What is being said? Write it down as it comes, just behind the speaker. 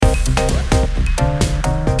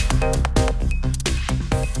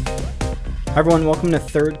Hi everyone, welcome to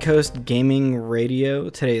Third Coast Gaming Radio.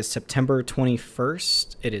 Today is September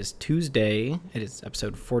 21st. It is Tuesday. It is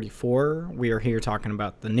episode 44. We are here talking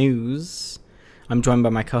about the news. I'm joined by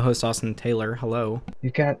my co-host Austin Taylor. Hello.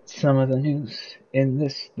 You've got some of the news in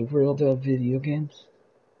the world of video games.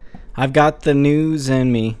 I've got the news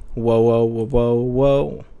in me. Whoa, whoa, whoa, whoa,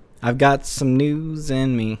 whoa. I've got some news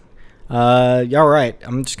in me. All right.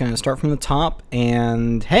 I'm just going to start from the top.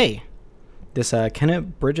 And hey, this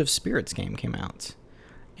Kena Bridge of Spirits game came out.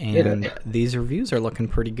 And these reviews are looking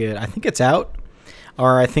pretty good. I think it's out.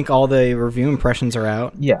 Or I think all the review impressions are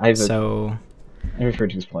out. Yeah, I refer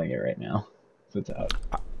to who's playing it right now. So it's out.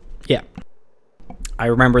 Yeah. I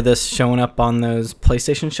remember this showing up on those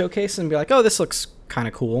PlayStation showcases and be like, oh, this looks kind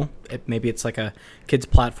of cool. Maybe it's like a kid's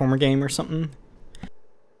platformer game or something.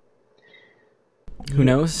 Who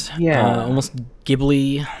knows? Yeah. Almost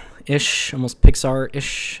Ghibli-ish, almost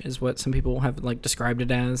Pixar-ish is what some people have like described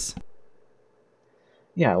it as.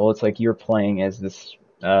 Yeah, well, it's like you're playing as this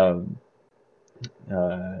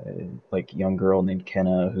like young girl named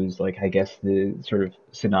Kenna, who's like, I guess the sort of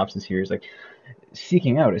synopsis here is like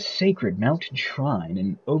seeking out a sacred mountain shrine in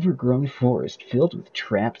an overgrown forest filled with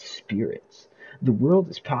trapped spirits. The world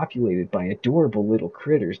is populated by adorable little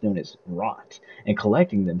critters known as rot, and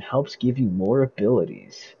collecting them helps give you more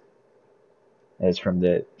abilities. As from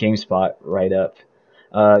the GameSpot write-up.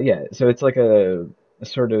 Yeah, so it's like a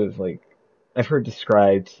sort of like I've heard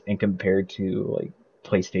described and compared to like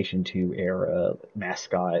PlayStation 2 era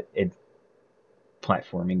mascot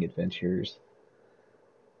platforming adventures.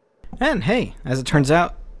 And hey, as it turns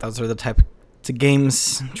out, those are the type of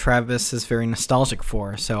games Travis is very nostalgic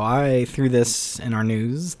for. So I threw this in our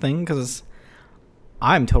news thing because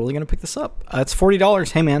I'm totally going to pick this up. It's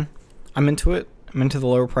 $40. Hey, man, I'm into it. I'm into the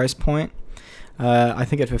lower price point. I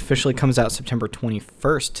think it officially comes out September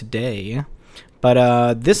 21st today.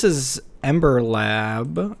 But this is Ember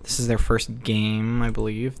Lab. This is their first game, I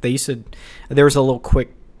believe. There was a little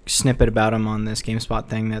quick snippet about them on this GameSpot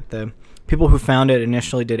thing that the people who found it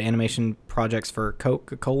initially did animation projects for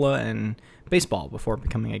Coca-Cola and baseball before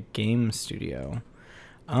becoming a game studio.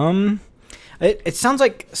 It sounds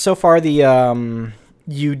like so far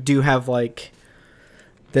you do have like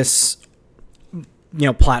this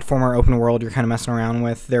platformer open world you're kind of messing around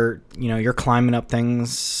with. You're climbing up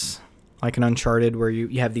things like an Uncharted where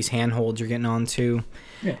you have these handholds you're getting onto.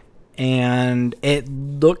 Yeah. And it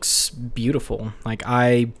looks beautiful. Like,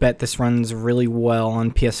 I bet this runs really well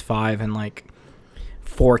on PS5 and like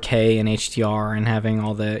 4K and HDR and having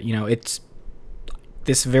all the, it's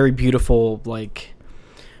this very beautiful like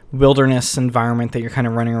wilderness environment that you're kind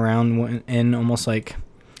of running around in, almost like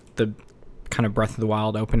the kind of Breath of the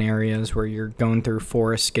Wild open areas where you're going through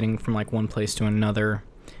forests, getting from like one place to another.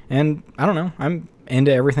 And I don't know, I'm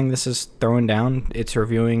into everything this is throwing down. It's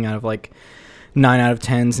reviewing out of like 9 out of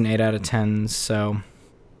 10s and 8 out of 10s, so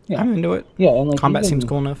yeah. I'm into it. Yeah, and like combat seems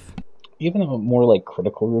cool enough. Even more like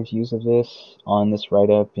critical reviews of this on this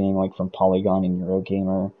write-up being like from Polygon and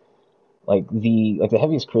Eurogamer, like the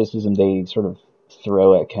heaviest criticism they sort of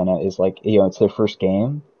throw at Kena is like, it's their first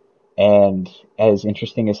game. And as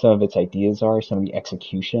interesting as some of its ideas are, some of the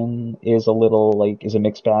execution is a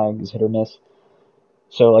mixed bag, is hit or miss.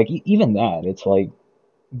 So like even that, it's like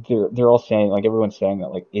they're all saying, like everyone's saying that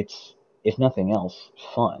like it's, if nothing else,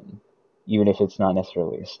 fun, even if it's not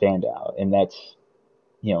necessarily a standout. And that's,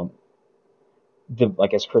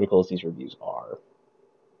 as critical as these reviews are.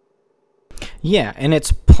 Yeah, and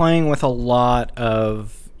it's playing with a lot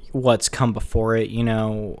of what's come before it,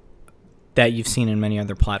 that you've seen in many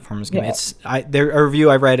other platforms. Yeah. A review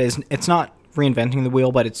I read is it's not reinventing the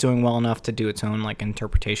wheel, but it's doing well enough to do its own like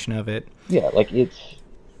interpretation of it. Yeah, like it's,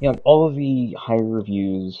 all of the higher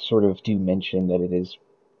reviews sort of do mention that it is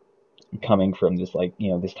coming from this like,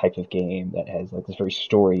 this type of game that has like this very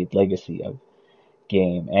storied legacy of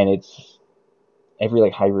game, and it's every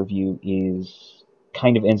like high review is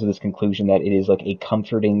kind of ends with this conclusion that it is like a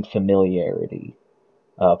comforting familiarity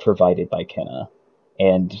provided by Kena,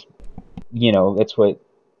 and that's what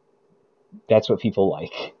people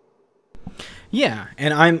like. Yeah,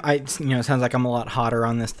 and it sounds like I'm a lot hotter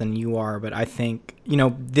on this than you are, but I think,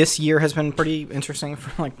 this year has been pretty interesting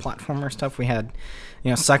for like platformer stuff. We had,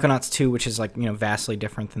 Psychonauts 2, which is like, vastly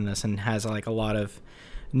different than this and has like a lot of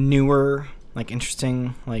newer, like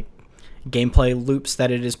interesting, like gameplay loops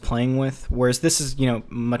that it is playing with, whereas this is,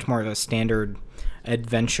 much more of a standard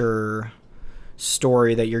adventure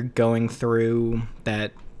story that you're going through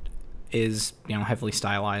that is, heavily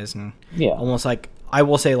stylized and almost like, I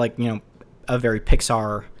will say like, a very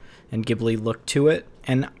Pixar and Ghibli look to it.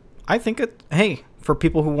 And I think for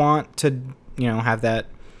people who want to, have that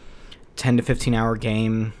 10 to 15 hour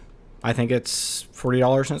game I think it's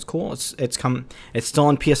 $40 and it's cool. It's still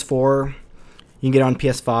on PS4. You can get it on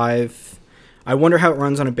PS5. I wonder how it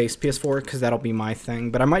runs on a base PS4 because that'll be my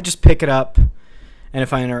thing. But I might just pick it up, and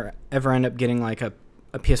if I ever end up getting like a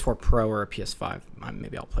PS4 Pro or a PS5,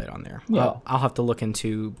 maybe I'll play it on there. Yeah. I'll have to look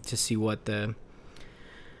into to see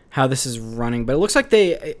how this is running. But it looks like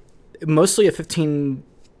mostly a 15.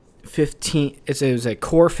 It was a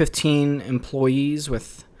core 15 employees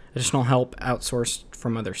with additional help outsourced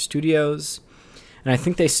from other studios. And I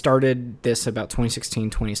think they started this about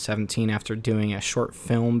 2016, 2017 after doing a short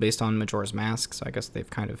film based on Majora's Mask. So I guess they've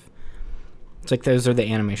kind of... It's like those are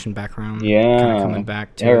the animation background. Yeah. Kind of coming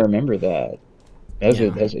back to I remember that.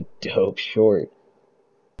 That was a dope short.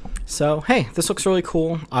 So, hey, this looks really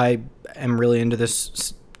cool. I am really into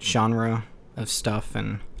this genre of stuff,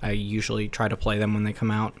 and I usually try to play them when they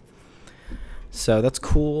come out. So that's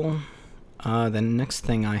cool. The next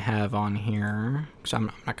thing I have on here, because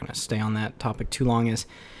I'm not going to stay on that topic too long, is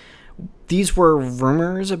these were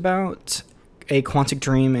rumors about a Quantic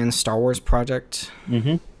Dream and Star Wars project.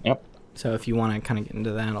 Mm-hmm. Yep. So if you want to kind of get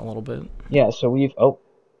into that a little bit. Yeah, so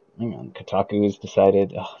hang on. Kotaku has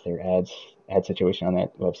decided their ad situation on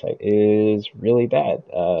that website is really bad.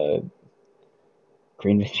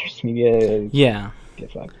 Green Ventures Media. Yeah.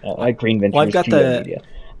 Get fucked. Like Green Ventures I've got Media.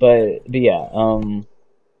 But yeah,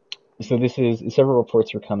 so several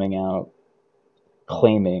reports are coming out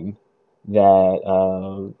claiming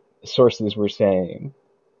that sources were saying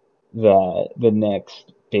that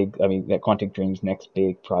that Quantic Dream's next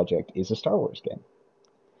big project is a Star Wars game.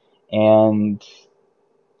 And,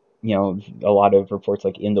 a lot of reports,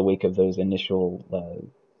 like, in the wake of those initial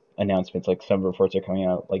announcements, like, some reports are coming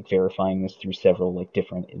out, like, verifying this through several, like,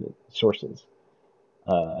 different sources,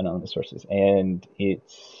 anonymous sources. And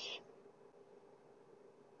it's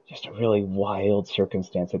just a really wild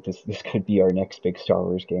circumstance that this could be our next big Star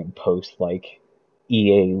Wars game post, like,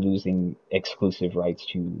 EA losing exclusive rights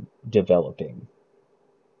to developing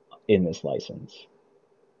in this license.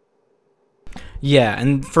 Yeah,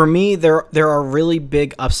 and for me, there are really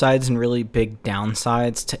big upsides and really big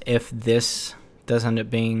downsides to if this does end up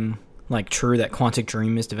being like true that Quantic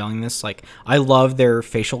Dream is developing this. Like, I love their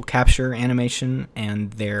facial capture animation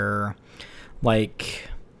and their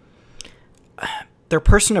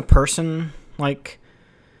person to person like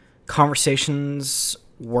conversations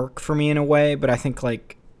work for me in a way, but I think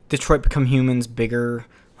like Detroit Become Human's bigger,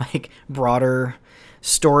 like broader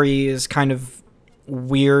story is kind of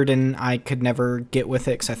weird, and I could never get with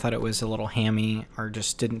it because I thought it was a little hammy or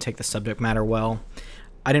just didn't take the subject matter well.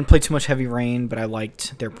 I didn't play too much Heavy Rain, but I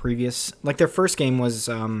liked their previous, like their first game was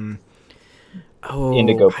Indigo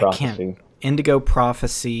Prophecy. Indigo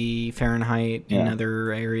Prophecy, Fahrenheit, and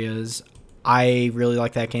other areas. I really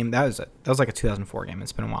like that game. That was like a 2004 game.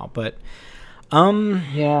 It's been a while, but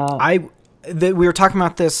we were talking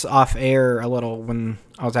about this off air a little when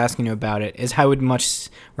I was asking you about it. Is I would much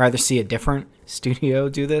rather see a different studio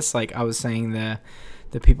do this. Like I was saying, the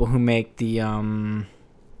people who make the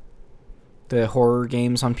horror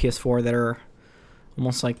games on PS4 that are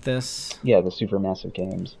almost like this. Yeah, the Supermassive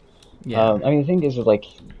games. Yeah. The thing is like,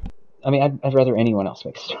 I'd rather anyone else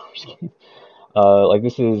make a Star Wars game. Like,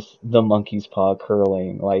 this is the monkey's paw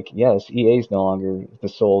curling. Like, yes, EA is no longer the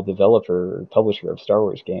sole developer or publisher of Star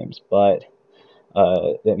Wars games, but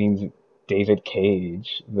that means David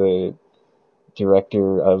Cage, the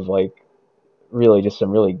director of, like, really just some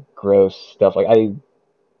really gross stuff. Like, I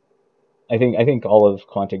think all of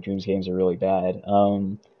Quantic Dream's games are really bad.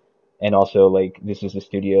 And also, like, this is a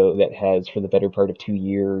studio that has, for the better part of 2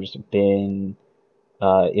 years, been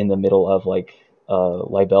in the middle of, like,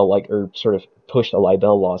 libel, like, or sort of pushed a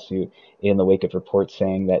libel lawsuit in the wake of reports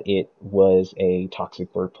saying that it was a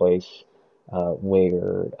toxic workplace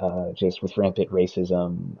where just with rampant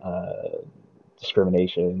racism,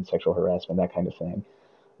 discrimination, sexual harassment, that kind of thing.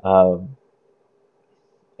 And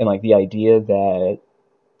like the idea that,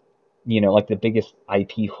 like the biggest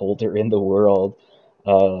IP holder in the world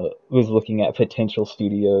was looking at potential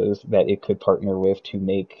studios that it could partner with to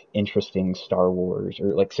make interesting Star Wars,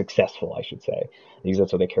 or like successful, I should say, because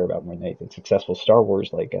that's what they care about more than anything. Successful Star Wars,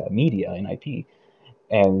 like media and IP.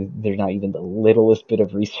 And there's not even the littlest bit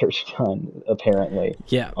of research done, apparently.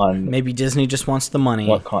 Yeah. On maybe Disney just wants the money.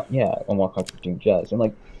 on what Quantic Dream does. And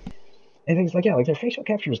like, and things like, like their facial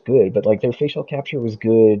capture is good, but like their facial capture was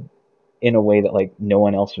good in a way that like no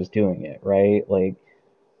one else was doing it, right? Like,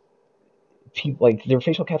 like their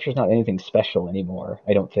facial capture is not anything special anymore,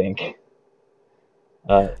 I don't think.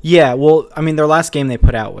 Yeah, well, their last game they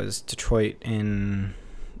put out was Detroit in,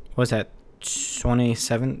 what was that,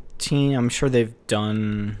 2017. I'm sure they've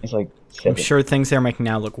done. It's like I'm 7. sure things they're making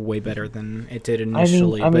now look way better than it did I mean,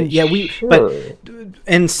 initially. I mean, But yeah, but sure.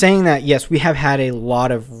 in saying that, yes, we have had a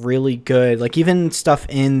lot of really good, like even stuff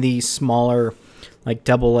in the smaller, like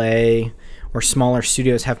double A or smaller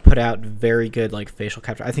studios have put out very good like facial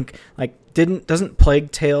capture. I think like doesn't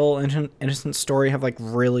Plague Tale Innocent Story have like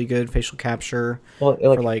really good facial capture Well,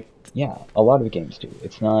 for like, like yeah, a lot of games do.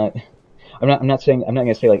 It's not. I'm not saying. I'm not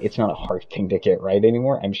gonna say like it's not a hard thing to get right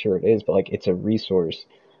anymore. I'm sure it is, but like it's a resource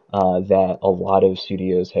that a lot of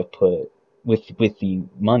studios have put with the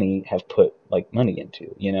money have put like money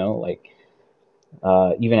into. You know, like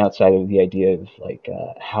even outside of the idea of like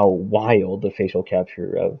how wild the facial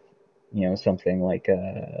capture of something like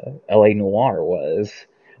L.A. Noire was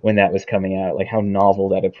when that was coming out, like how novel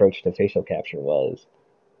that approach to facial capture was.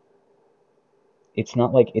 It's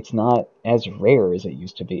not as rare as it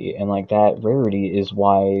used to be, and like that rarity is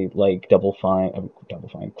why like Double Fine,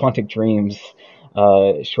 Quantic Dreams,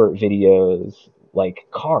 short videos like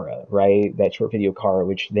Kara, right? That short video Kara,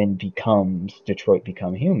 which then becomes Detroit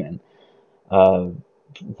Become Human, uh,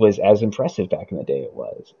 was as impressive back in the day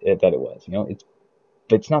that it was.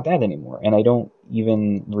 But it's not that anymore, and I don't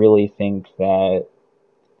even really think that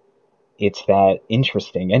it's that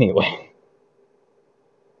interesting anyway.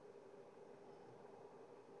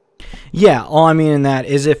 yeah. All I mean in that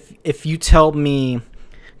is if you tell me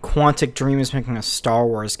Quantic Dream is making a Star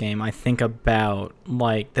Wars game, I think about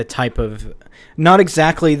like the type of not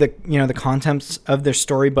exactly the the contents of their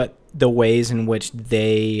story, but the ways in which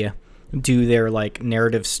they do their like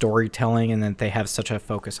narrative storytelling, and that they have such a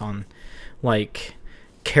focus on like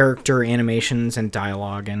character animations and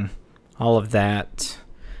dialogue and all of that.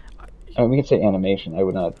 I mean, we could say animation.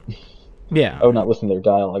 Yeah. I would not listen to their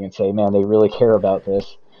dialogue and say, man, they really care about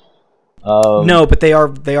this. No, but they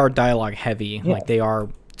are dialogue heavy. Yeah, Like they are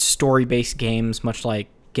story based games, much like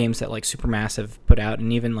games that like Supermassive put out,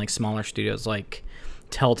 and even like smaller studios like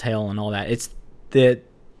Telltale and all that. The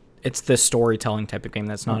it's the storytelling type of game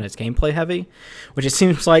that's not as gameplay heavy, which it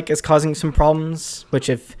seems like is causing some problems. Which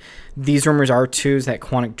if these rumors are true, is that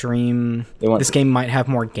Quantic Dream this game might have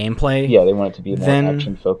more gameplay. yeah, they want it to be a more Then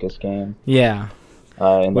action focused game. yeah,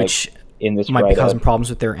 And like which in this might be write up, causing problems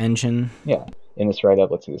with their engine. yeah, in this write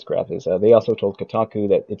up, let's see this graph is. They also told Kotaku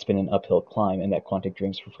that it's been an uphill climb and that Quantic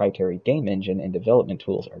Dream's proprietary game engine and development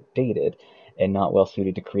tools are dated and not well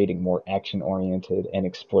suited to creating more action oriented and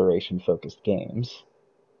exploration focused games.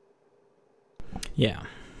 Yeah.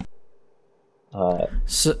 Uh,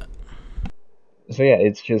 So so yeah,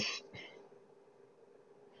 it's just,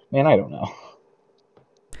 man, I don't know.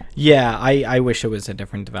 yeah, I wish it was a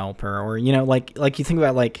different developer, or like you think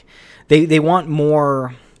about like they want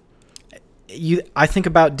more. I think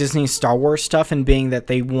about Disney's Star Wars stuff and being that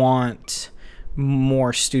they want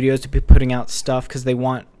more studios to be putting out stuff because they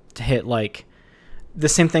want to hit like the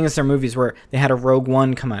same thing as their movies, where they had a Rogue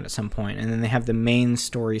One come out at some point, and then they have the main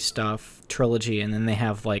story stuff trilogy, and then they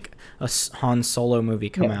have like a Han Solo movie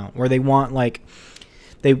come out, where they want like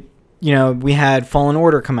they we had Fallen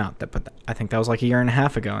Order come out, but I think that was like a year and a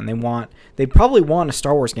half ago, and they probably want a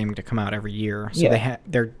Star Wars game to come out every year, so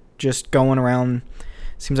they're just going around.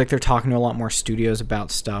 Seems like they're talking to a lot more studios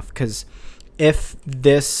about stuff, because if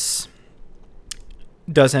this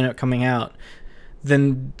does end up coming out,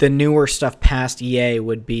 then the newer stuff past EA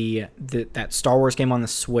would be that Star Wars game on the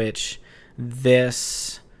Switch.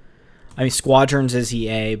 Squadrons is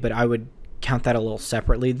EA, but I would count that a little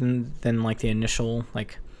separately than like the initial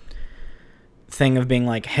like thing of being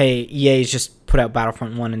like, hey, EA's just put out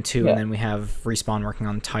Battlefront 1 and 2, and then we have Respawn working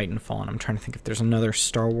on Titanfall, and I'm trying to think if there's another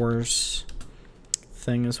Star Wars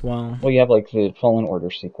thing as well. Well, you have like the Fallen Order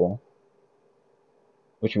sequel,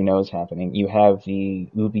 which we know is happening. You have the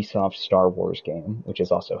Ubisoft Star Wars game, which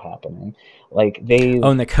is also happening. Like and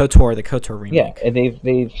the KOTOR remake. Yeah,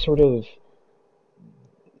 they've sort of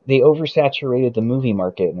they oversaturated the movie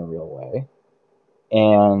market in a real way,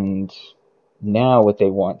 and now what they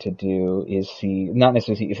want to do is see, not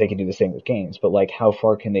necessarily if they can do the same with games, but like how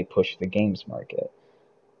far can they push the games market.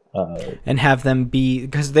 And have them be,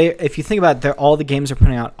 because if you think about it, all the games they're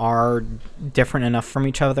putting out are different enough from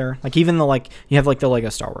each other. Like even you have like the Lego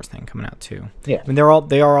Star Wars thing coming out too. Yeah, I mean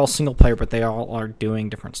they are all single player, but they all are doing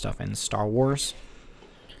different stuff in Star Wars.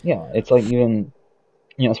 Yeah, it's like even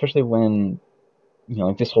especially when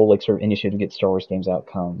like this whole like sort of initiative to get Star Wars games out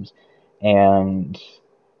comes, and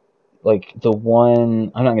like the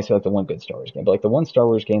one, I'm not gonna say like the one good Star Wars game, but like the one Star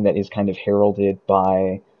Wars game that is kind of heralded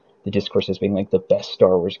by the discourse as being like the best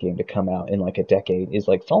Star Wars game to come out in like a decade is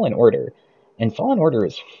like Fallen Order, and Fallen Order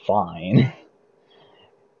is fine.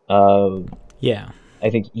 Yeah, I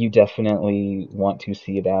think you definitely want to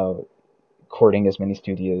see about courting as many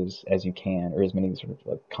studios as you can, or as many sort of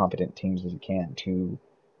like competent teams as you can to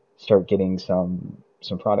start getting some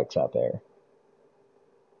products out there.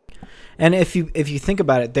 And if you think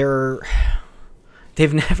about it,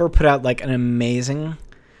 they've never put out like an amazing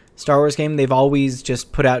Star Wars game. They've always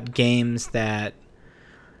just put out games that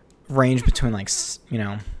range between like, you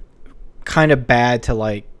know, kind of bad to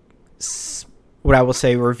like what I will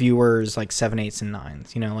say reviewers like 7, 8s, and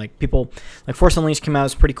 9s. You know, like people like Force Unleashed came out, it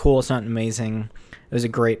was pretty cool. It's not amazing. It was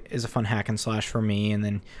a fun hack and slash for me. And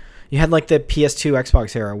then you had like the PS2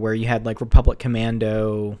 Xbox era where you had like Republic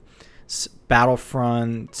Commando,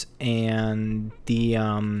 Battlefront, and the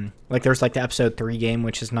like there's like the Episode 3 game,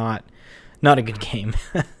 which is not a good game.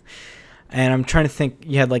 And I'm trying to think,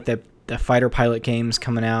 you had like the fighter pilot games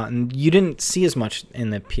coming out, and you didn't see as much in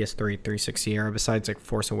the PS3 360 era besides like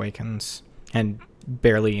Force Awakens, and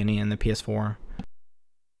barely any in the PS4.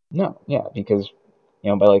 No, yeah, because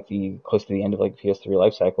by like the close to the end of like PS3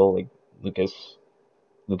 life cycle, like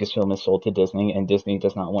Lucasfilm is sold to Disney, and Disney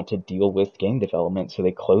does not want to deal with game development, so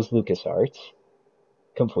they closed LucasArts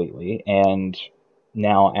completely. And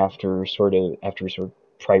now after sort of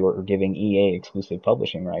giving EA exclusive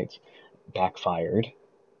publishing rights, backfired.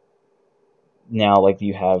 Now like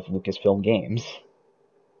you have Lucasfilm Games.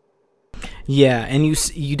 Yeah, and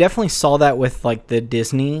you definitely saw that with like the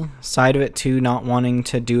Disney side of it too, not wanting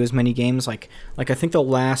to do as many games. Like I think the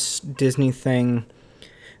last Disney thing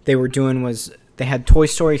they were doing was they had Toy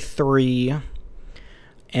Story 3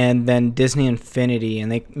 and then Disney Infinity,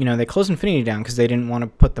 and they closed Infinity down because they didn't want to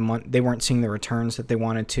put them on. They weren't seeing the returns that they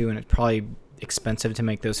wanted to, and it's probably expensive to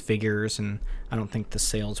make those figures, and I don't think the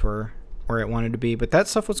sales were where it wanted to be. But that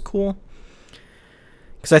stuff was cool.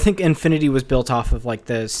 Because I think Infinity was built off of like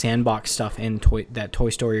the sandbox stuff in that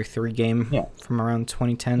Toy Story 3 game from around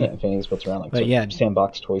 2010. Yeah, Infinity was built around like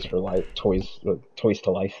sandbox toys for life, toys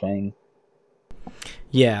to life thing.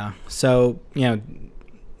 Yeah, so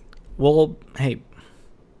well, hey,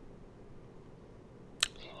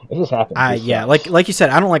 if this happens, like you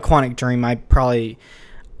said, I don't like Quantic Dream. I probably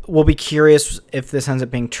will be curious if this ends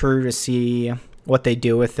up being true to see what they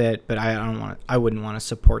do with it, but I wouldn't want to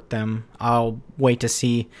support them. I'll wait to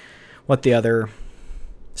see what the other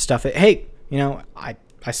stuff is. Hey, I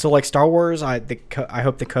still like Star Wars. I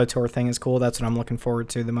hope the KOTOR thing is cool. That's what I'm looking forward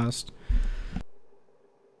to the most.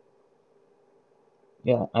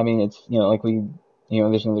 Yeah, I mean it's like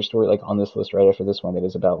there's another story like on this list right after this one that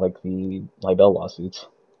is about like the Libel lawsuits.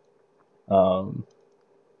 That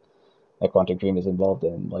Quantic Dream is involved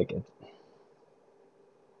in. Like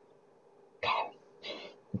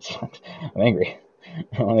I'm angry.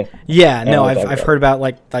 Yeah, no, I've heard about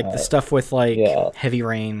like the stuff with like Heavy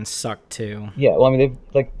Rain sucked too. Yeah, well, I mean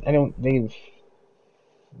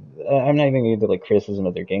I'm not even going to get like criticism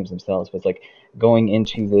of their games themselves, but it's like going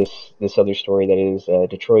into this other story that is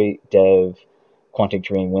Detroit dev Quantic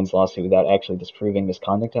Dream wins lawsuit without actually disproving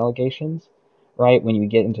misconduct allegations, right? When you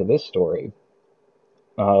get into this story,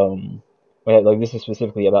 like this is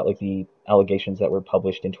specifically about like the allegations that were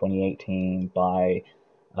published in 2018 by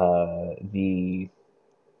the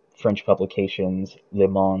French publications Le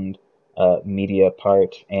Monde,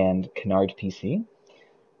 Mediapart, and Canard PC,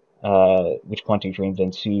 which Quantic Dream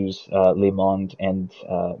then sues Le Monde and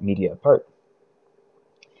Mediapart.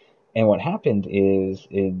 And what happened is,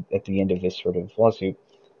 at the end of this sort of lawsuit,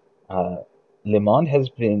 Le Monde has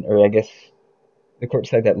been, or I guess the court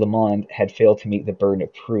said that Le Monde had failed to meet the burden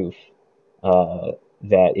of proof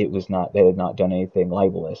that it had not done anything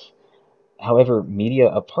libelous. However,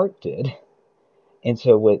 Mediapart did. And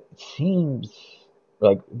so what seems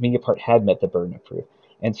like Mediapart had met the burden of proof.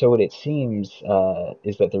 And so what it seems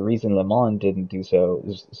is that the reason Le Monde didn't do so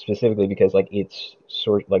is specifically because like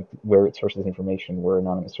where it sources information were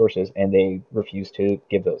anonymous sources, and they refused to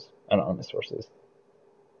give those anonymous sources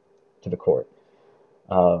to the court.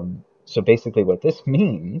 So basically what this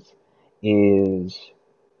means is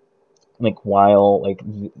like while like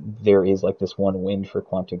there is like this one win for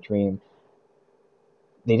Quantic Dream,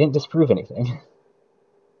 they didn't disprove anything.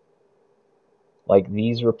 Like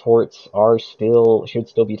these reports should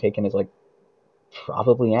still be taken as like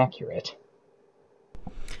probably accurate.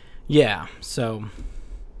 Yeah, so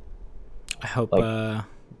I hope like,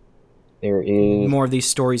 there is more of these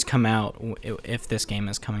stories come out if this game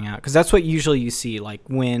is coming out, because that's what usually you see. Like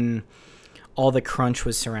when all the crunch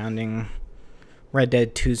was surrounding Red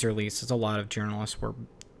Dead 2's release, a lot of journalists were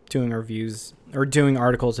doing reviews or doing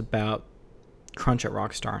articles about crunch at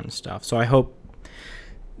Rockstar and stuff. So I hope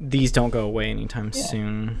these don't go away anytime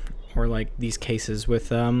soon, or like these cases with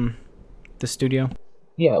the studio.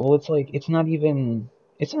 Yeah, well, it's like it's not even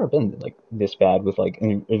it's never been like this bad with like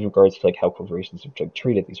in regards to like how corporations have like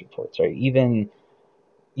treated these reports, right? Even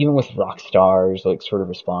with Rockstar's like sort of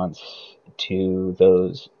response to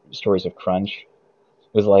those stories of crunch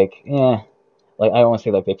was like, like I don't want to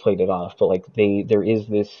say like they played it off, but like there is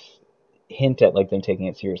this hint at like them taking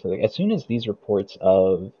it seriously. Like as soon as these reports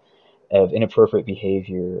of inappropriate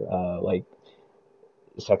behavior, like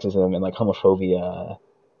sexism and like homophobia,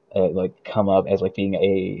 like come up as like being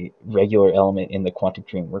a regular element in the Quantic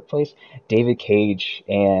Dream workplace, David Cage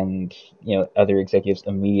and other executives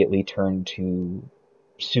immediately turned to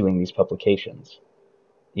suing these publications.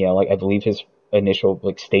 Like I believe his initial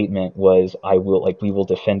like statement was, "I will like we will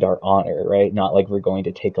defend our honor," right? Not like we're going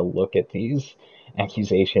to take a look at these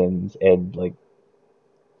accusations and like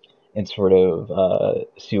and sort of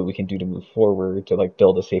see what we can do to move forward to like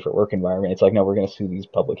build a safer work environment. It's like, no, we're going to sue these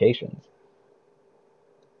publications.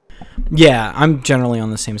 Yeah, I'm generally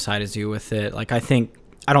on the same side as you with it. Like, I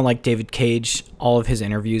don't like David Cage. All of his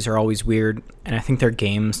interviews are always weird, and I think their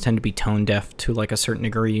games tend to be tone deaf to like a certain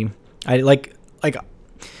degree. I like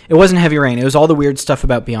it wasn't Heavy Rain. It was all the weird stuff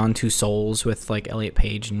about Beyond Two Souls with like Elliot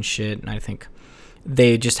Page and shit. And I think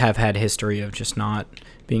they just have had history of just not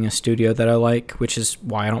being a studio that I like, which is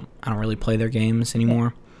why I don't really play their games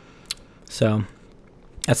anymore. So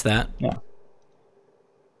that's that. Yeah.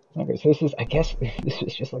 Okay, so this is, I guess, this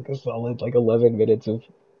is just like a solid like 11 minutes of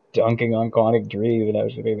dunking on Quantic Dream and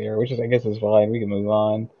everything there, which is, I guess, is fine. We can move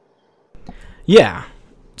on. Yeah.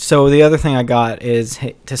 So the other thing I got is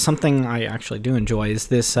to something I actually do enjoy is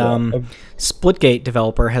this Splitgate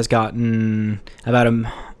developer has gotten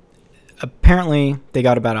apparently they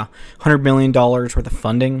got about $100 million worth of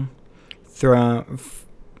funding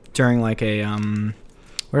during like a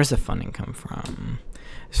where does the funding come from?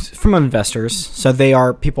 From investors.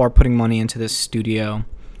 So people are putting money into this studio,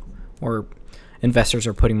 or investors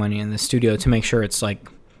are putting money in the studio to make sure it's like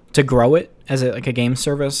to grow it as like a game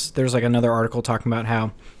service. There's like another article talking about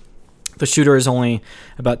how the shooter is only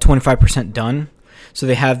about 25% done. So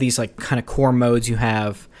they have these like kind of core modes you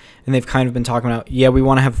have, and they've kind of been talking about, we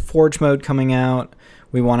want to have Forge mode coming out.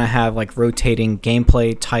 We want to have like rotating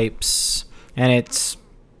gameplay types, and it's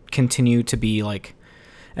continue to be like,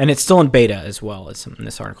 and it's still in beta as well, as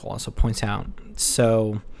this article also points out.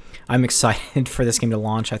 So I'm excited for this game to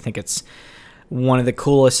launch. I think it's one of the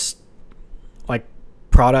coolest like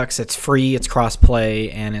products. It's free, it's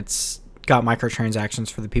cross-play, and it's got microtransactions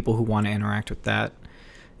for the people who want to interact with that.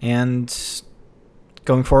 And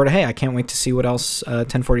going forward, hey, I can't wait to see what else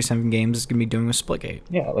 1047 Games is going to be doing with Splitgate.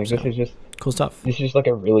 Yeah, like this is just cool stuff. This is just like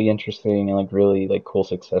a really interesting and like really like cool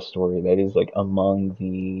success story that is like among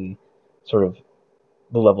the sort of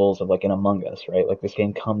the levels of like an Among Us, right? Like this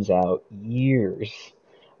game comes out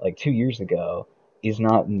like 2 years ago, is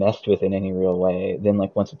not messed with in any real way. Then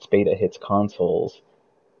like once its beta hits consoles,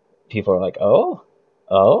 people are like, oh,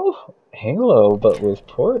 Halo, but with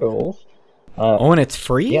portals. And it's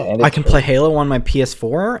free? Yeah, and I can play Halo on my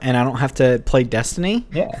PS4, and I don't have to play Destiny?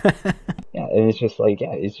 Yeah. Yeah, and it's just like,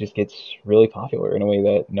 yeah, it just gets really popular in a way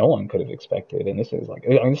that no one could have expected. And this is like, I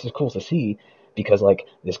mean, this is cool to see because like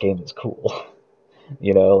this game is cool.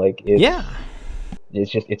 Like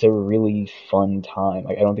it's a really fun time.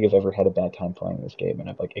 Like I don't think I've ever had a bad time playing this game, and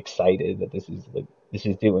I'm like excited that this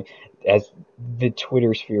is doing, as the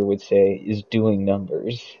Twitter sphere would say, is doing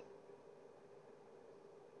numbers.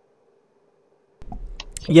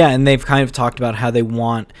 Yeah, and they've kind of talked about how they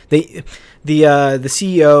want the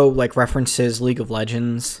CEO like references League of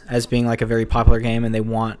Legends as being like a very popular game, and they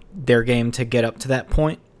want their game to get up to that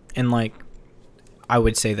point, and like I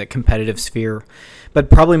would say the competitive sphere, but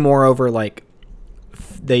probably more over like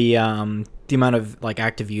the amount of like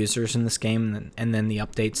active users in this game, and then the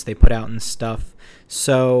updates they put out and stuff.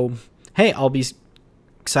 So hey, I'll be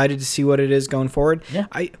excited to see what it is going forward. Yeah.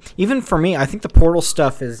 Even for me, I think the Portal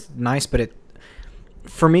stuff is nice, but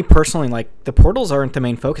for me personally, like the Portals aren't the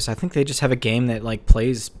main focus. I think they just have a game that like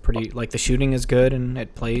plays pretty, like the shooting is good and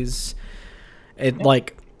it plays,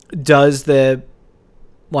 like does the,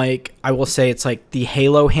 like I will say it's like the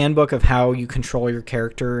Halo handbook of how you control your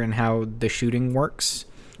character and how the shooting works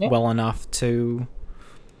well enough to,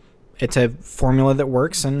 it's a formula that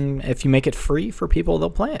works, and if you make it free for people, they'll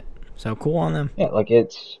play it. So cool on them. Yeah, like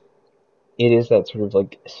it is that sort of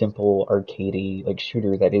like simple arcadey like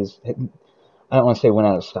shooter that is, I don't want to say went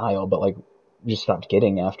out of style, but like just stopped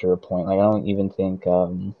getting after a point. Like I don't even think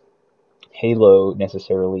Halo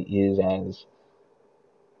necessarily is as,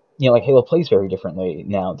 like Halo plays very differently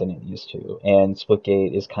now than it used to, and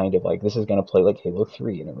Splitgate is kind of like, this is going to play like Halo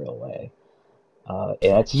 3 in a real way. And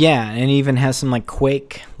it's Yeah, and it even has some like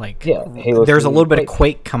Quake, like yeah, Halo there's a 3 little bit of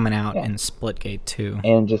Quake. Quake coming out Yeah, in Splitgate too.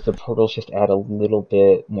 and just the portals just add a little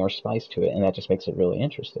bit more spice to it, and that just makes it really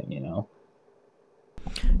interesting, you know.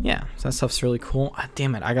 Yeah, so that stuff's really cool. Ah,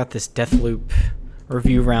 damn it, I got this Deathloop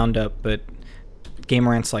review roundup, but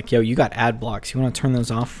Gamerant's like, yo, you got ad blocks. You want to turn those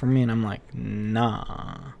off for me? And I'm like,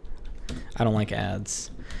 nah, I don't like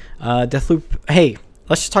ads. Deathloop. Hey,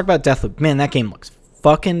 let's just talk about Deathloop. Man, that game looks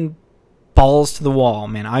fucking balls to the wall,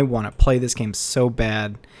 man. I want to play this game so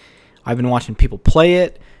bad. I've been watching people play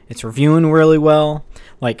it. It's reviewing really well.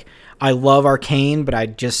 Like, I love Arcane, but I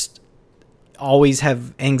just always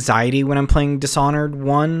have anxiety when I'm playing Dishonored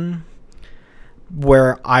 1,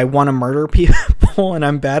 where I want to murder people and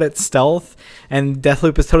I'm bad at stealth. And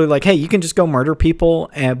Deathloop is totally like, hey, you can just go murder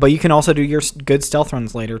people, but you can also do your good stealth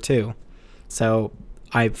runs later, too. So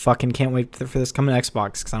I fucking can't wait for this coming to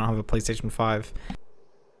Xbox because I don't have a PlayStation 5.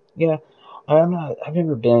 Yeah, I'm not. I've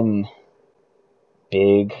never been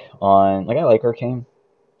big on like I like Arcane.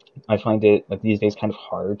 I find it like these days kind of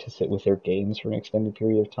hard to sit with their games for an extended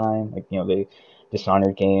period of time. Like the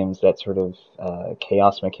Dishonored games, that sort of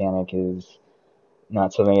chaos mechanic is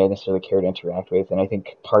not something I necessarily care to interact with. And I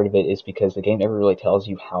think part of it is because the game never really tells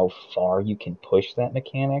you how far you can push that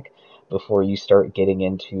mechanic before you start getting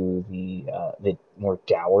into the more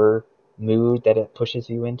dour mood that it pushes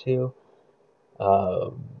you into.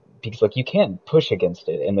 Because like you can push against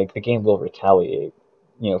it, and like the game will retaliate,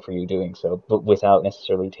 for you doing so, but without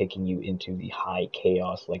necessarily taking you into the high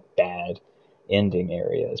chaos, like bad ending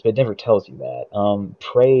areas. But it never tells you that.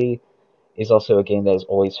 Prey is also a game that has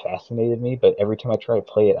always fascinated me, but every time I try to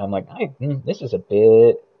play it, I'm like, this is a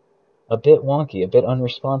bit wonky, a bit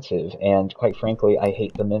unresponsive, and quite frankly, I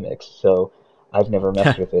hate the mimics, so I've never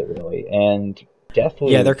messed with it really. And Yeah,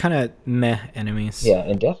 Deathloop, they're kind of meh enemies. yeah,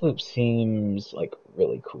 and Deathloop seems like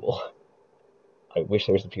really cool. I wish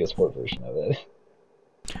there was a PS4 version of it.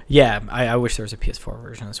 Yeah, I wish there was a PS4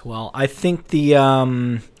 version as well. I think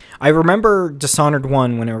I remember Dishonored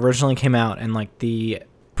 1 when it originally came out and like the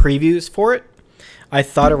previews for it. I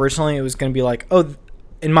thought originally it was going to be like, oh,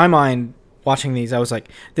 in my mind, watching these, I was like,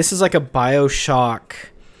 this is like a Bioshock,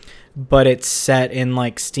 but it's set in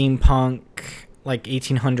like steampunk, like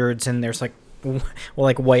 1800s, and there's like, well,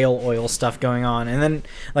 like whale oil stuff going on. And then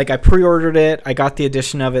like I pre-ordered it. I got the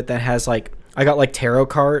edition of it that has like, I got like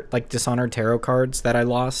like Dishonored tarot cards that I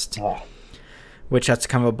lost, Oh, which that's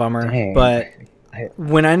kind of a bummer. dang. But I,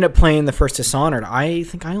 when I ended up playing the first Dishonored, I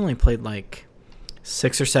think I only played like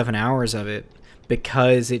 6 or 7 hours of it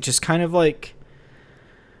because it just kind of like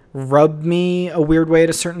rubbed me a weird way at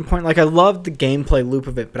a certain point. Like I loved the gameplay loop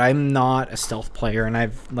of it, but I'm not a stealth player, and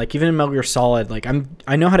I've like even in Metal Gear Solid, like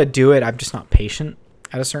I know how to do it. I'm just not patient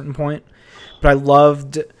at a certain point. But I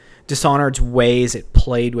loved Dishonored's ways it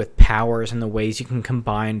played with powers and the ways you can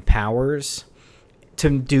combine powers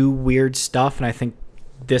to do weird stuff, and I think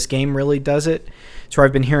this game really does it. So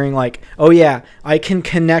I've been hearing like, oh yeah, I can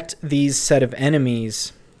connect these set of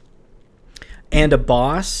enemies and a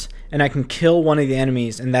boss, and I can kill one of the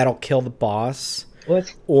enemies, and that'll kill the boss. well,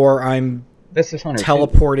 that's, Or I'm that's Dishonored too.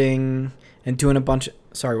 teleporting and doing a bunch of.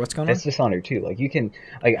 Sorry, what's going on? That's Dishonored too. Like, you can,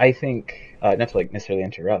 like, I think, not to, like, necessarily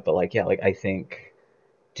interrupt, but, like, yeah, like, I think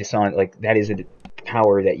Dishonored, like, that is a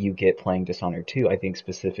power that you get playing Dishonored 2. I think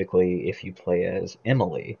specifically if you play as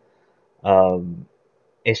Emily. Um,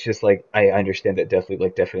 it's just like I understand that definitely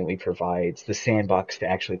like definitely provides the sandbox to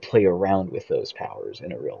actually play around with those powers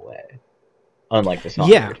in a real way, unlike Yeah,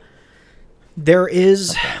 Dishonored there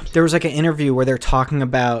is. sometimes. There was like an interview where they're talking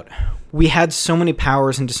about we had so many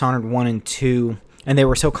powers in Dishonored 1 and 2, and they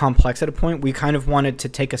were so complex at a point, we kind of wanted to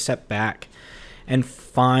take a step back and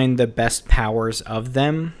find the best powers of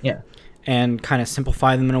them Yeah, and kind of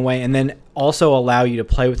simplify them in a way, and then also allow you to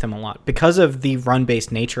play with them a lot. Because of the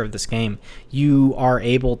run-based nature of this game, you are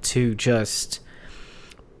able to just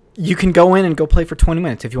you can go in and go play for 20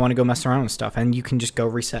 minutes if you want to go mess around with stuff, and you can just go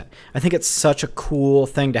reset. I think it's such a cool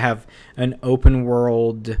thing to have an open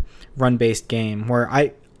world run-based game where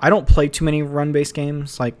I don't play too many run-based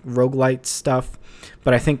games like roguelite stuff,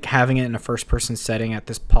 but I think having it in a first-person setting at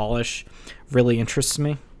this polish really interests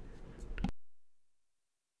me.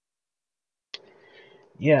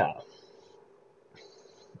 yeah,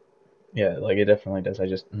 yeah. Like it definitely does.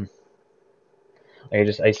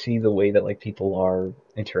 I see the way that like people are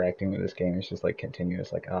interacting with this game. It's just like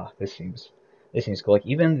continuous. Like this seems cool. Like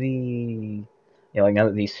even like now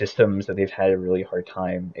that these systems that they've had a really hard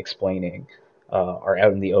time explaining are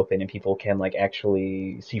out in the open and people can like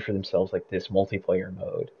actually see for themselves like this multiplayer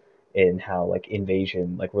mode and how like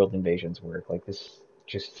world invasions work. Like this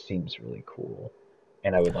just seems really cool.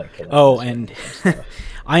 and I would like to. Oh, and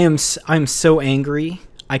I'm so angry.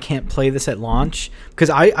 I can't play this at launch because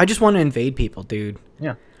I just want to invade people, dude.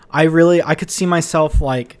 Yeah. I could see myself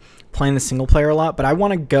like playing the single player a lot, but I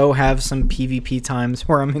want to go have some PvP times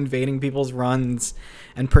where I'm invading people's runs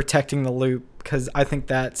and protecting the loot, because I think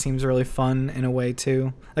that seems really fun in a way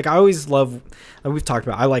too. Like I always love, like we've talked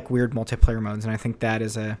about, I like weird multiplayer modes, and I think that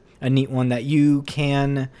is a neat one that you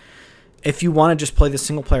can, if you want to just play the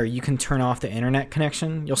single player, you can turn off the internet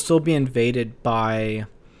connection. You'll still be invaded by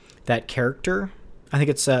that character. I think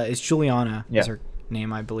it's Juliana is her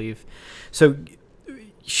name, I believe. So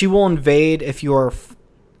she will invade if you are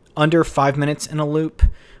under 5 minutes in a loop,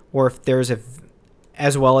 or if there's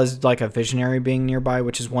as well as like a visionary being nearby,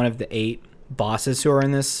 which is one of the 8 bosses who are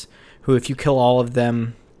in this, who if you kill all of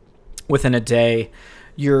them within a day,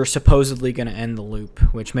 you're supposedly going to end the loop,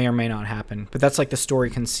 which may or may not happen. But that's like the story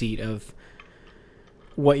conceit of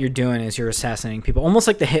what you're doing is you're assassinating people, almost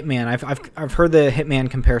like the Hitman. I've heard the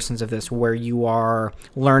Hitman comparisons of this, where you are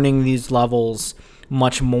learning these levels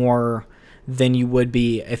much more than you would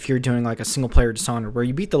be if you're doing like a single player Dishonored, where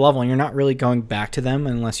you beat the level and you're not really going back to them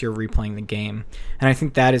unless you're replaying the game. And I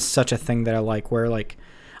think that is such a thing that I like, where like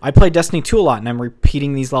I play Destiny 2 a lot and I'm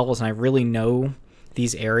repeating these levels and I really know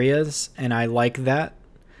these areas, and I like that.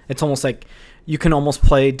 It's almost like you can almost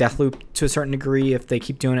play Deathloop to a certain degree if they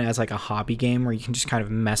keep doing it as like a hobby game, where you can just kind of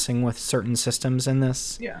messing with certain systems in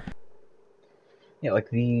this. Yeah, like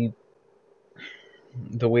the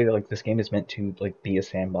way that like this game is meant to like be a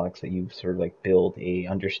sandbox that you sort of like build a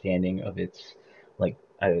understanding of its, like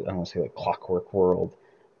I don't want to say like clockwork world,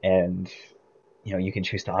 and you can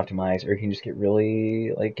choose to optimize, or you can just get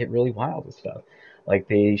really wild with stuff. Like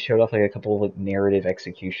they showed off like a couple of like narrative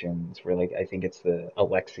executions where like I think it's the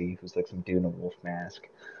Alexei, who's like some dude in a wolf mask.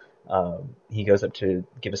 He goes up to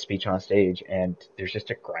give a speech on stage, and there's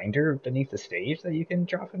just a grinder beneath the stage that you can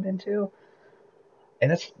drop him into. And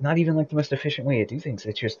that's not even like the most efficient way to do things.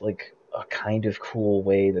 It's just like a kind of cool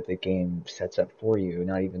way that the game sets up for you,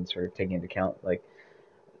 not even sort of taking into account like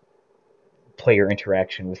player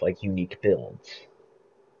interaction with like unique builds.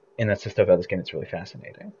 And that's the stuff about this game that's really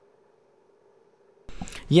fascinating.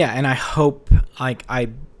 Yeah, and I hope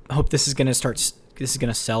this is gonna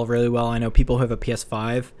sell really well. I know people who have a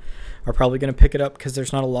PS5 are probably gonna pick it up because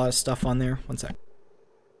there's not a lot of stuff on there. One sec.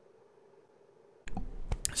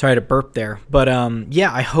 Sorry to burp there, but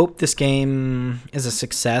yeah, I hope this game is a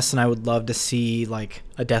success, and I would love to see like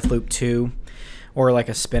a Deathloop 2 or like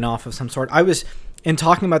a spin-off of some sort. In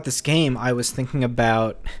talking about this game, I was thinking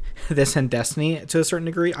about this and Destiny to a certain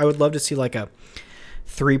degree. I would love to see like a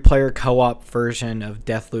 3-player co-op version of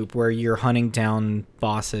Deathloop where you're hunting down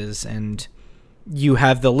bosses and you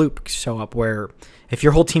have the loop show up where if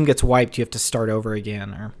your whole team gets wiped, you have to start over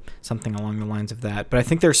again or something along the lines of that. But I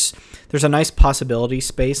think there's a nice possibility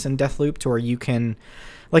space in Deathloop to where you can,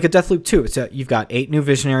 like a Deathloop 2, you've got 8 new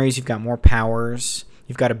visionaries, you've got more powers,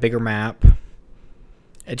 you've got a bigger map.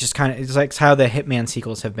 It just kind of, it's like how the Hitman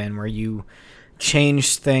sequels have been, where you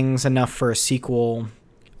change things enough for a sequel,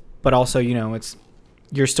 but also,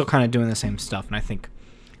 you're still kind of doing the same stuff. And I think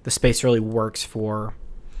the space really works for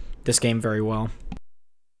this game very well.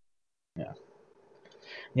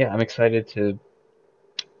 Yeah, I'm excited to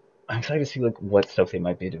see like what stuff they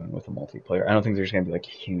might be doing with the multiplayer. I don't think there's going to be like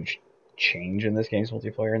a huge change in this game's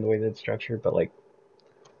multiplayer in the way that it's structured, but like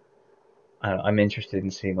I don't know, I'm interested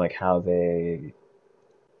in seeing like how they,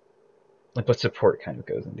 like what support kind of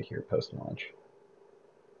goes into here post launch.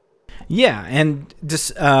 Yeah, and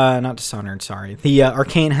not Dishonored, sorry. The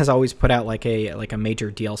Arcane has always put out like a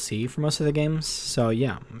major DLC for most of the games. So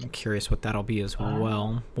yeah, I'm curious what that'll be as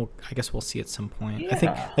well. I guess we'll see at some point. Yeah. I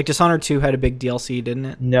think like Dishonored 2 had a big DLC, didn't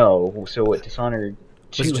it? No. So what Dishonored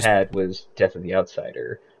 2 had was Death of the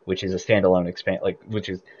Outsider, which is a standalone which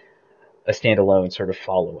is a standalone sort of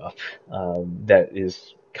follow up. That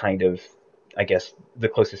is kind of, I guess, the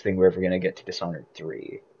closest thing we're ever going to get to Dishonored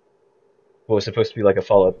 3. What was supposed to be like a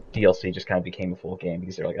follow-up DLC just kind of became a full game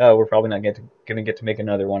because they're like, oh, we're probably not going to get to make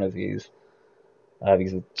another one of these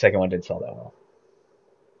because the second one didn't sell that well.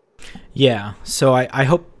 Yeah, so I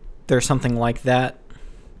hope there's something like that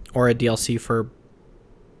or a DLC for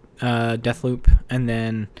Deathloop. And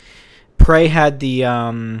then Prey had the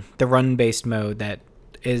run-based mode that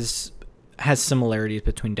has similarities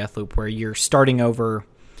between Deathloop, where you're starting over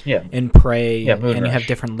in Prey, and you have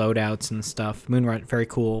different loadouts and stuff. Moonrush, very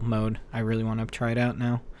cool mode. I really want to try it out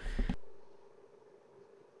now.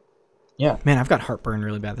 Yeah. Man, I've got heartburn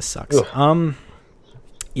really bad. This sucks. Ugh.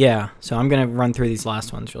 Yeah, so I'm going to run through these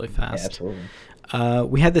last ones really fast. Yeah, absolutely.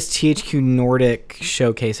 We had this THQ Nordic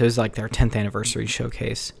showcase. It was like their 10th anniversary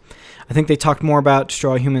showcase. I think they talked more about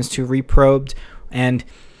Destroy All Humans 2 Reprobed. And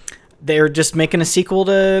they're just making a sequel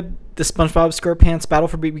to the SpongeBob SquarePants Battle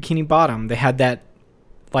for Bikini Bottom. They had that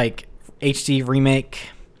like HD remake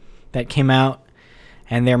that came out,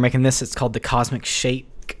 and they're making this. It's called The Cosmic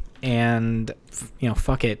Shake, and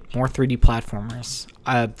fuck it, more 3D platformers,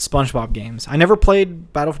 SpongeBob games. I never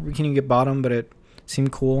played Battle for Bikini Bottom, but it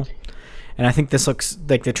seemed cool, and I think this looks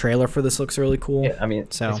like the trailer for this looks really cool. Yeah, I mean,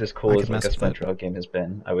 so it's as cool as like a SpongeBob game has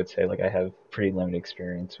been. I would say like I have pretty limited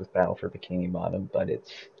experience with Battle for Bikini Bottom, but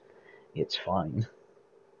it's fine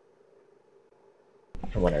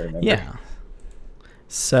from what I remember. Yeah.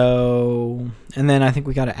 So, and then I think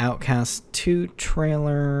we got an Outcast 2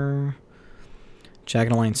 trailer,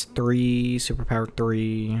 Jagged Alliance 3, Superpower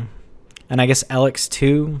 3, and I guess Alex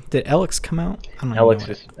 2. Did Alex come out? I don't know.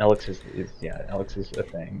 Alex is a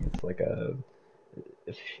thing. It's like a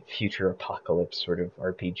future apocalypse sort of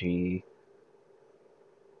RPG.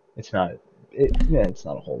 It's not it's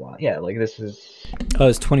not a whole lot. Yeah, like this is Oh,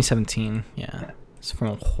 it's 2017. Yeah. It's from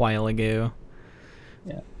a while ago.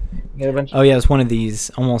 Yeah. You get a bunch Oh yeah, it's one of these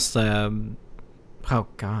almost oh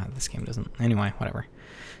god, this game doesn't. Anyway, whatever.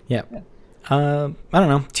 Yeah. I don't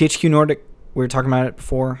know. THQ Nordic, we were talking about it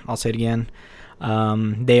before. I'll say it again.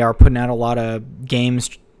 They are putting out a lot of games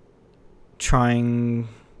trying,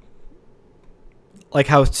 like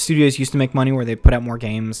how studios used to make money where they put out more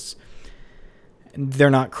games. They're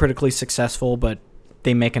not critically successful, but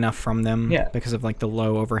they make enough from them because of like the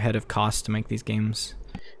low overhead of cost to make these games.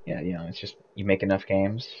 Yeah, it's just you make enough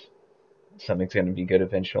games, something's going to be good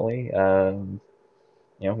eventually. When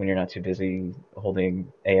you're not too busy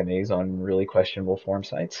holding AMAs on really questionable form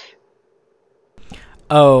sites.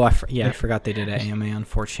 Oh, I forgot they did an AMA on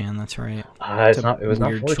 4chan. That's right. It was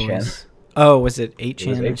not 4chan. Choice. Oh, was it 8chan? It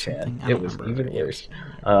was 8chan. Or something? It was even worse.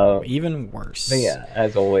 Even worse. But yeah,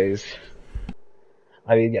 as always,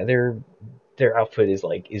 I mean, yeah, their output is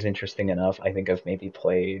interesting enough. I think I've maybe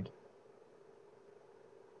played.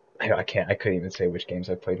 I couldn't even say which games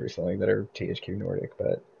I've played recently that are THQ Nordic,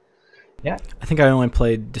 but yeah. I think I only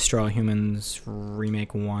played Destroy All Humans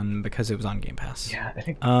Remake 1 because it was on Game Pass. Yeah, I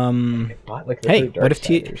think. Bought, hey, what if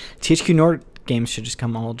THQ Nordic games should just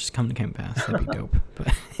come to Game Pass? That'd be dope.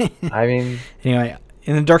 But I mean, anyway,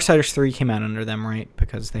 and the Darksiders 3 came out under them, right?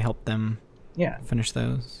 Because they helped them. Finish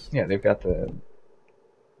those. Yeah, they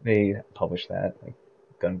published that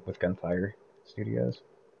with Gunfire Studios.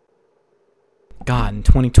 God, in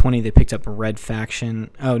 2020 they picked up Red Faction.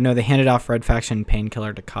 Oh no, they handed off Red Faction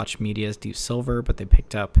Painkiller to Koch Media's Deep Silver, but they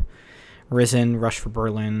picked up Risen, Rush for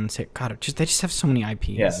Berlin. God, they just have so many IPs.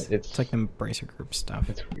 Yeah, it's like the Embracer Group stuff.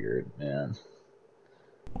 It's weird, man.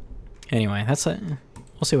 Anyway, that's it.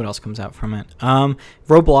 We'll see what else comes out from it.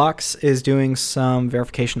 Roblox is doing some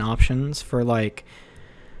verification options for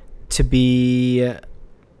to be.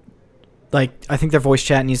 I think their voice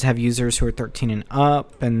chat needs to have users who are 13 and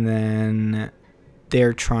up, and then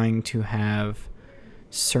they're trying to have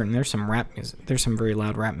there's some rap music. There's some very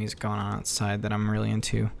loud rap music going on outside that I'm really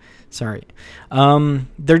into. Sorry.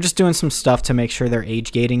 They're just doing some stuff to make sure they're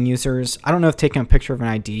age gating users. I don't know if taking a picture of an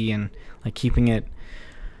ID and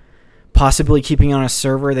possibly keeping it on a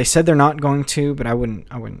server. They said they're not going to, but I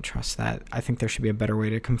wouldn't trust that. I think there should be a better way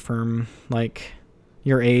to confirm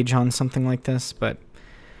your age on something like this, but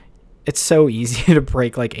it's so easy to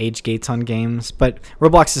break age gates on games. But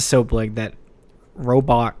Roblox is so big that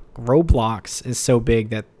Roblox is so big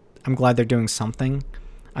that I'm glad they're doing something.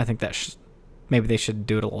 I think that maybe they should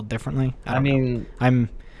do it a little differently. I mean, I'm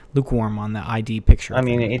lukewarm on the ID picture. I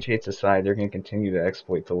mean, age gates aside, they're going to continue to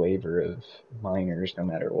exploit the labor of minors no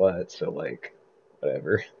matter what. So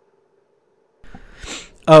whatever.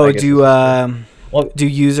 Oh, do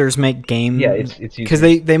users make games? Yeah, it's because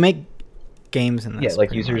they make games in this.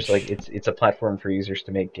 Yeah, users much. It's a platform for users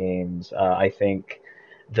to make games. I think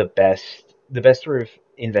the best sort of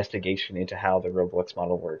investigation into how the Roblox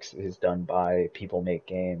model works is done by People Make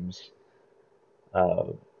Games.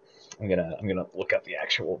 I'm gonna look up the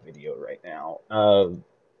actual video right now.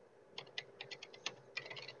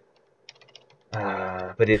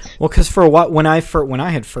 But it's because when I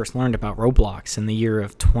had first learned about Roblox in the year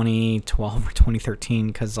of 2012 or 2013,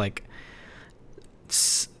 because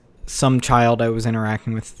some child I was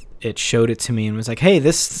interacting with, it showed it to me and was like, hey,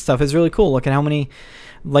 this stuff is really cool. Look at how many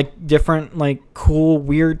different cool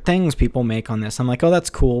weird things people make on this. I'm like, oh, that's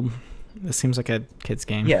cool. This seems like a kid's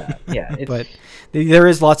game. Yeah. But there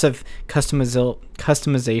is lots of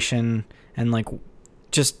customization and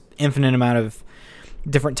just infinite amount of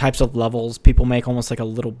different types of levels. People make almost like a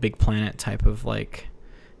Little Big Planet type of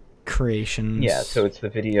creations. Yeah, so it's the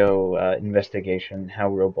video investigation,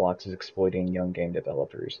 how Roblox is exploiting young game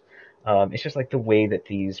developers. It's just the way that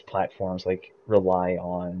these platforms rely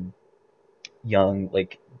on young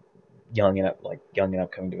like young and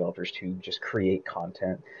upcoming developers to just create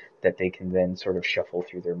content that they can then sort of shuffle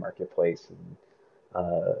through their marketplace, and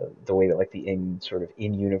the way that like the in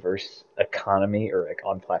universe economy or like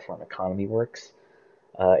on platform economy works,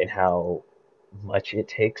 and how much it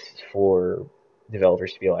takes for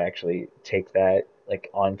developers to be able to actually take that like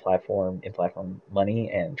on platform in platform money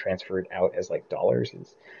and transfer it out as like dollars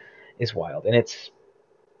is wild. And it's,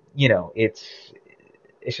 you know, it's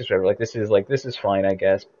just whatever. This is fine, I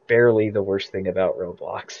guess. Barely the worst thing about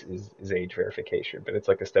Roblox is age verification, but it's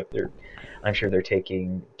like a step I'm sure they're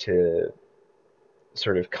taking to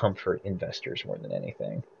sort of comfort investors more than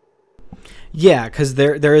anything. Yeah, because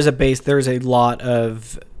there is a base. There's a lot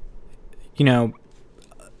of, you know,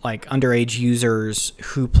 like underage users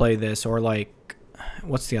who play this, or like,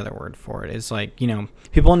 what's the other word for it? It's like, you know,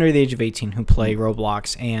 people under the age of 18 who play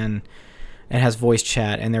Roblox, and it has voice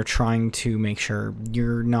chat, and they're trying to make sure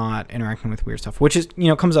you're not interacting with weird stuff, which is, you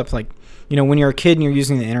know, comes up like, you know, when you're a kid and you're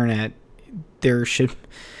using the internet, there should,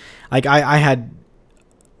 like, I had,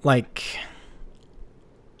 like,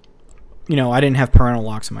 you know, I didn't have parental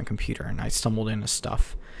locks on my computer, and I stumbled into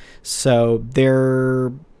stuff. So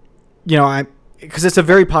there, you know, because it's a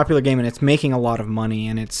very popular game and it's making a lot of money,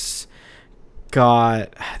 and there's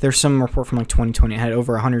some report from like 2020, it had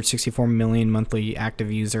over 164 million monthly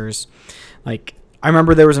active users. Like, I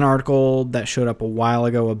remember there was an article that showed up a while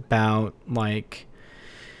ago about like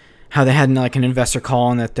how they had like an investor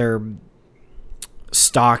call and that their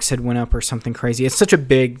stocks had went up or something crazy. It's such a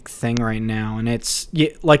big thing right now, and it's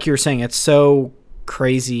like you were saying, it's so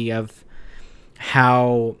crazy of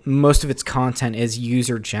how most of its content is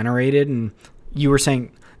user generated. And you were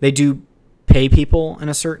saying they do pay people in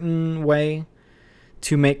a certain way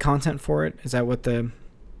to make content for it. Is that what the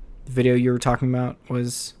video you were talking about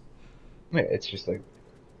was? Yeah, it's just like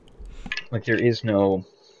there is no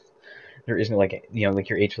like, you know, like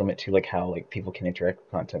your age limit to like how like people can interact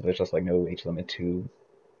with content, but there's just like no age limit to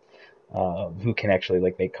who can actually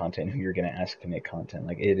like make content, who you're going to ask to make content.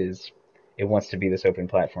 Like it wants to be this open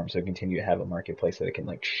platform, so continue to have a marketplace that it can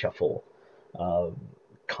like shuffle uh,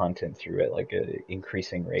 content through at like a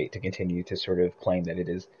increasing rate to continue to sort of claim that it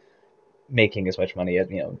is making as much money as,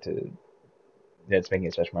 you know, to that it's making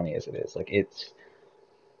as much money as it is. Like it's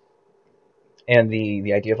and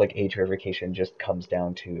the idea of like age verification just comes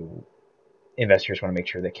down to investors want to make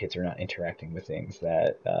sure that kids are not interacting with things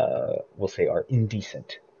that we'll say are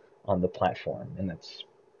indecent on the platform, and that's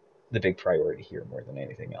the big priority here more than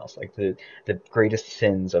anything else. Like the greatest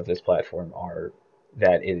sins of this platform are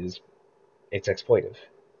that it's exploitive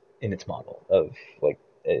in its model of like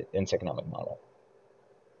in its economic model.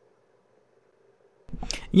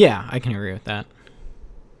 Yeah, I can agree with that.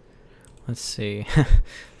 Let's see.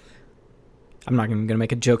 I'm not even going to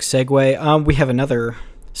make a joke segue. We have another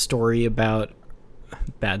story about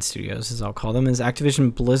bad studios, as I'll call them, is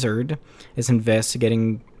Activision Blizzard is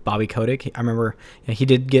investigating Bobby Kotick. I remember he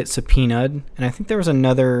did get subpoenaed, and I think there was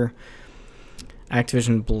another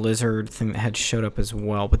Activision Blizzard thing that had showed up as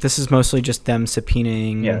well. But this is mostly just them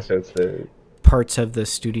subpoenaing So it's the parts of the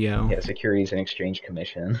studio. Securities and Exchange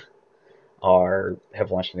Commission have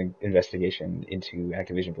launched an investigation into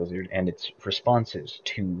Activision Blizzard and its responses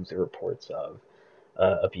to the reports of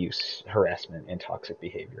abuse, harassment, and toxic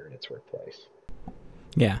behavior in its workplace.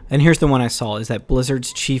 Yeah, and here's the one I saw, is that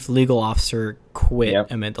Blizzard's chief legal officer quit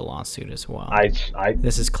amid the lawsuit as well.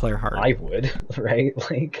 This is Claire Hart. I would, right?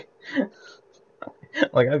 Like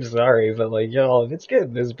I'm sorry, but like, yo, if it's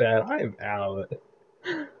getting this bad, I'm out.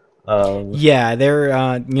 Yeah,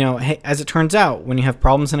 they're, you know, hey, as it turns out, when you have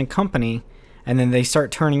problems in a company and then they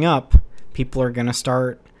start turning up, people are going to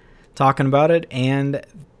start talking about it, and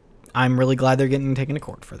I'm really glad they're getting taken to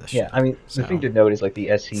court for this. Yeah, I mean, the thing to note is like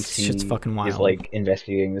the SEC shit's fucking wild. Is like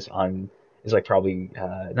investigating this is like probably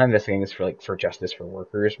not investigating this for justice for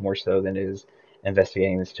workers more so than it is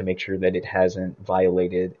investigating this to make sure that it hasn't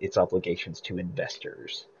violated its obligations to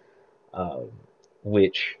investors,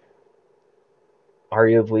 which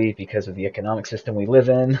arguably, because of the economic system we live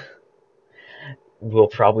in, will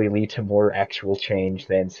probably lead to more actual change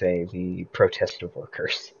than, say, the protest of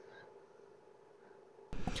workers.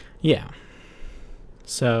 Yeah.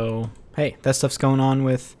 So, hey, that stuff's going on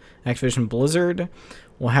with Activision Blizzard.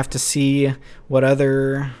 We'll have to see what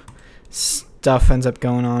other stuff ends up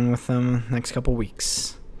going on with them next couple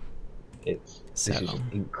weeks. This is just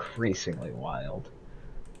increasingly wild.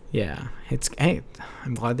 Yeah, hey,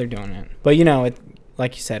 I'm glad they're doing it. But, you know,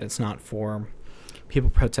 like you said, it's not for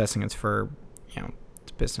people protesting. It's for, you know,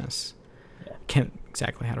 it's business. Yeah. Can't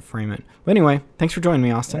exactly how to frame it. But anyway, thanks for joining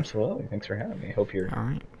me, Austin. Absolutely. Thanks for having me. Hope you're... All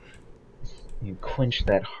right. You quench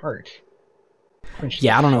that heart. I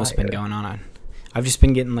don't know what's been going on. I've just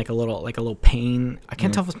been getting like a little pain. I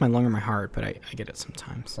can't tell if it's my lung or my heart, but I get it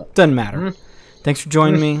sometimes. Doesn't matter. Thanks for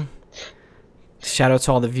joining me. Shout out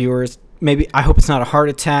to all the viewers. Maybe I hope it's not a heart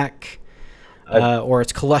attack, or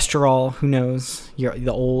it's cholesterol. Who knows? You're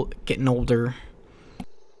getting older.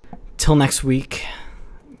 Till next week.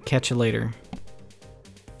 Catch you later.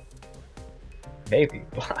 Maybe.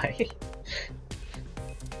 Bye.